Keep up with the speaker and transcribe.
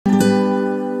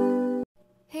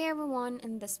everyone,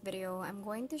 in this video I'm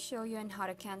going to show you on how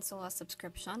to cancel a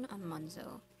subscription on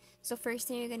Monzo. So first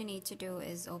thing you're going to need to do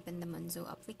is open the Monzo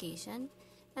application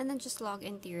and then just log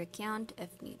into your account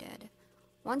if needed.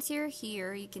 Once you're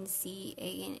here, you can see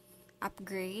a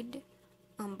upgrade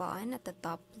button at the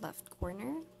top left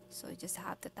corner, so you just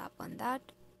have to tap on that.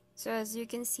 So as you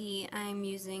can see, I'm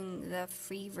using the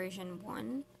free version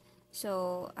 1,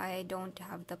 so I don't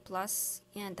have the plus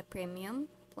and the premium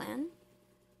plan.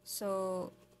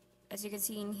 So as you can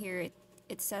see in here,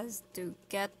 it says to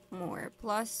get more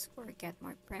plus or get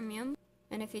more premium,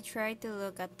 and if you try to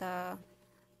look at the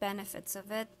benefits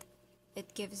of it,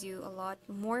 it gives you a lot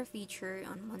more feature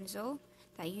on Monzo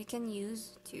that you can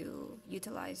use to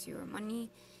utilize your money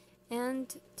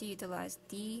and to utilize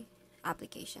the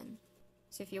application.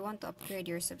 So if you want to upgrade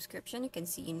your subscription, you can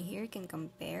see in here, you can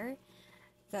compare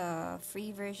the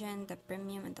free version, the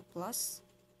premium, and the plus.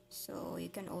 So you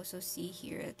can also see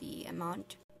here the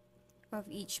amount of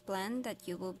each plan that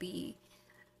you will be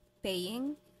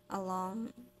paying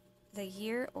along the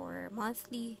year or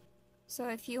monthly. So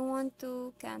if you want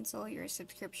to cancel your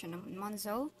subscription on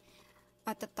Monzo,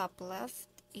 at the top left,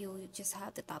 you just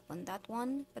have to tap on that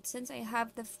one. But since I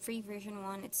have the free version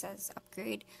 1, it says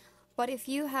upgrade. But if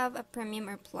you have a premium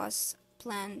or plus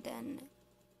plan, then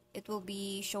it will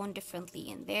be shown differently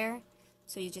in there.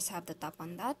 So you just have to tap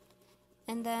on that.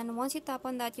 And then once you tap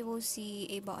on that, you will see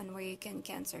a button where you can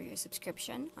cancel your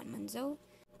subscription on Monzo.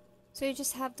 So you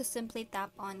just have to simply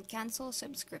tap on cancel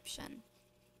subscription.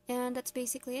 And that's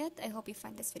basically it. I hope you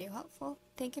find this video helpful.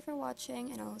 Thank you for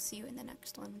watching, and I'll see you in the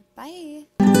next one.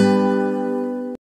 Bye!